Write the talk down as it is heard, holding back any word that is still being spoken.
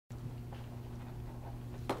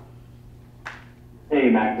Hey,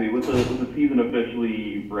 Maxi, with the season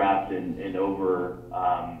officially wrapped and over,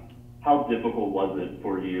 how difficult was it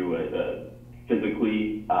for you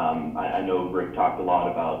physically? I know Rick talked a lot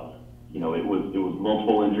about, it was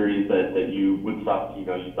multiple injuries that you would suffer,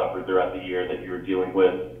 you suffered throughout the year that you were dealing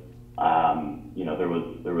with. There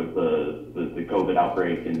was the COVID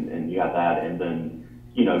outbreak and you had that, and then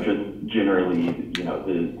just generally,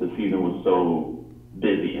 the season was so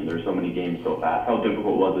busy and there's so many games so fast. How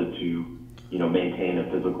difficult was it to maintain a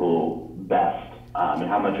physical best? And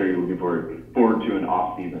how much are you looking forward to an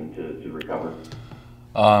off season to recover?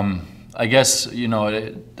 I guess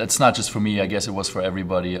that's not just for me. I guess it was for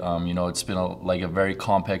everybody. It's been like a very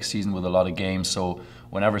compact season with a lot of games. So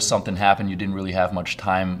whenever something happened, you didn't really have much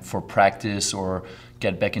time for practice or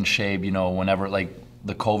get back in shape. Whenever like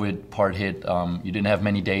the COVID part hit, you didn't have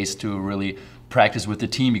many days to really practice with the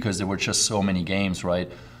team because there were just so many games, right?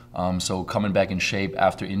 So coming back in shape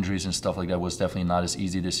after injuries and stuff like that was definitely not as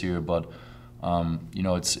easy this year. But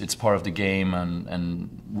it's part of the game,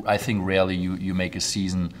 and I think rarely you make a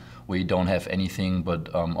season where you don't have anything. But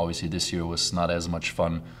obviously this year was not as much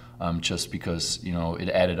fun, just because it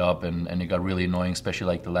added up and it got really annoying, especially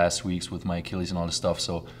like the last weeks with my Achilles and all this stuff.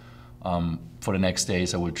 So for the next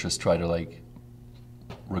days, I would just try to like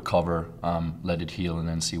recover, let it heal, and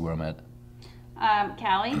then see where I'm at.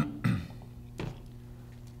 Callie?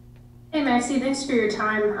 Hey Maxi, thanks for your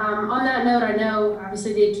time. On that note, I know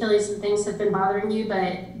obviously the Achilles and things have been bothering you,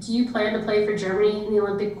 but do you plan to play for Germany in the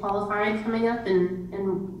Olympic qualifying coming up?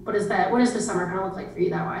 And what is that? What does the summer kind of look like for you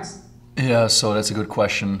that wise? Yeah, so that's a good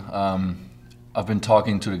question. I've been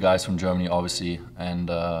talking to the guys from Germany, obviously,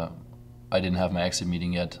 and I didn't have my exit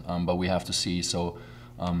meeting yet, but we have to see. So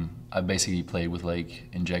I basically played with like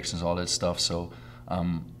injections, all that stuff. So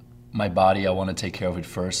my body, I want to take care of it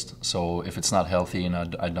first. So if it's not healthy and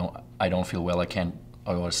I don't feel well,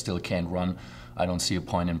 I still can't run, I don't see a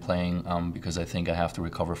point in playing, because I think I have to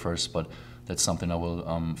recover first. But that's something I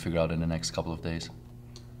will figure out in the next couple of days.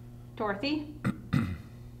 Dorothy?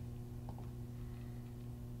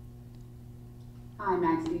 Hi,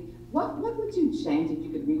 Maxi. What would you change if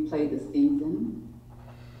you could replay the season?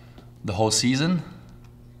 The whole season?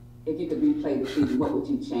 If you could replay the season, what would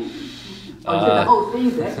you change? Oh, you said the whole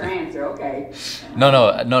season. That's your answer. Okay. No.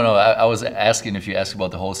 I was asking if you asked about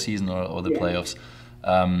the whole season or the playoffs.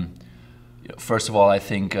 First of all, I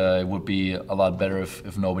think it would be a lot better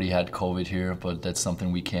if nobody had COVID here, but that's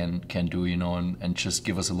something we can do, and just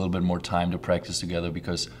give us a little bit more time to practice together,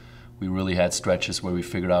 because we really had stretches where we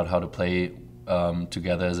figured out how to play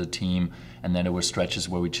together as a team, and then there were stretches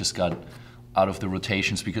where we just got out of the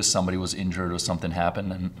rotations because somebody was injured or something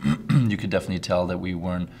happened, and you could definitely tell that we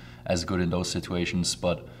weren't as good in those situations.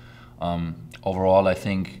 But overall, I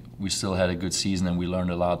think we still had a good season and we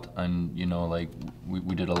learned a lot, and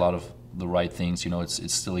we did a lot of the right things.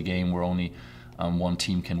 It's still a game where only one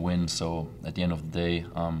team can win, so at the end of the day,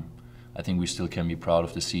 I think we still can be proud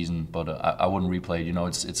of the season. But I wouldn't replay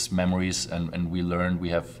it. It's memories, and we learned. We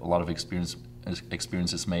have a lot of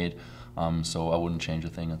experiences made, so I wouldn't change a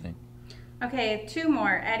thing, I think. Okay, two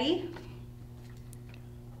more. Eddie?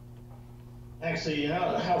 Actually,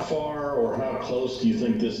 how far or how close do you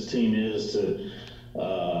think this team is to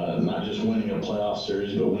not just winning a playoff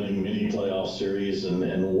series, but winning many playoff series,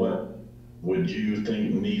 and what would you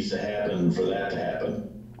think needs to happen for that to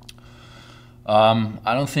happen?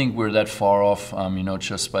 I don't think we're that far off,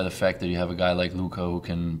 just by the fact that you have a guy like Luka who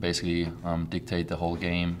can basically dictate the whole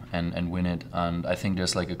game and win it. And I think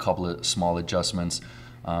there's like a couple of small adjustments.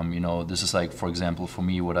 This is like, for example, for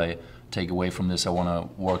me, what I take away from this, I want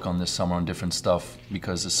to work on this summer on different stuff,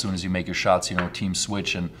 because as soon as you make your shots, teams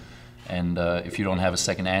switch, and if you don't have a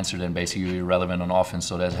second answer, then basically you're irrelevant on offense,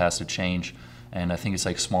 so that has to change. And I think it's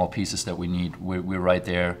like small pieces that we need. We're right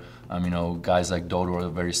there. Guys like Dodo are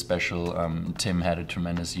very special. Tim had a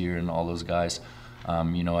tremendous year, and all those guys.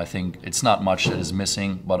 I think it's not much that is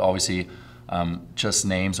missing, but obviously just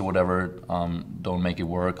names or whatever don't make it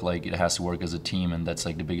work. Like, it has to work as a team, and that's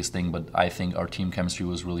like the biggest thing. But I think our team chemistry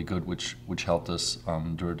was really good, which helped us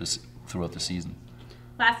throughout the season.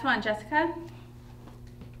 Last one, Jessica.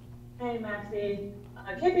 Hey, Maxi.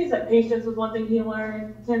 KP said patience was one thing he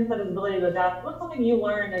learned. Tim said his ability to adapt. What's something you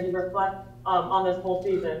learned as you reflect on this whole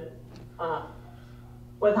season,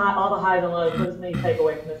 with all the highs and lows? What does you take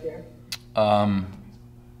away from this year?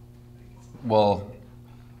 Well,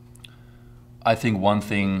 I think one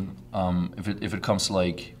thing, if it comes to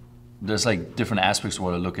like, there's like different aspects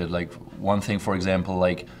where I look at. Like, one thing, for example,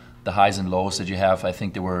 like the highs and lows that you have. I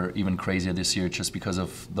think they were even crazier this year just because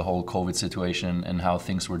of the whole COVID situation and how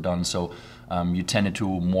things were done. So you tended to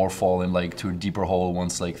more fall in like to a deeper hole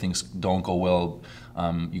once like things don't go well.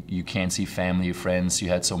 You can't see family, friends. You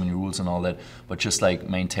had so many rules and all that, but just like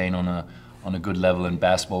maintain on a good level. And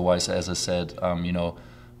basketball wise, as I said,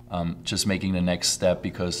 just making the next step,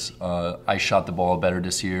 because I shot the ball better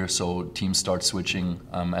this year. So teams start switching,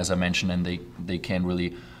 as I mentioned, and they can't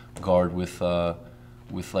really guard with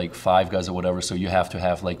like 5 guys or whatever. So you have to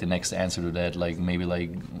have like the next answer to that, like maybe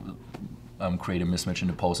like create a mismatch in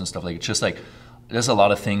the post and stuff like. It's just like there's a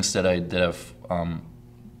lot of things that I've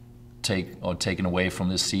taken away from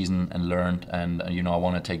this season and learned, and I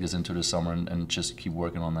want to take this into the summer and just keep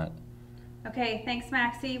working on that. Okay, thanks,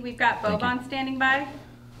 Maxi. We've got Boban standing by.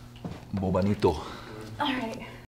 Bobanito. All right.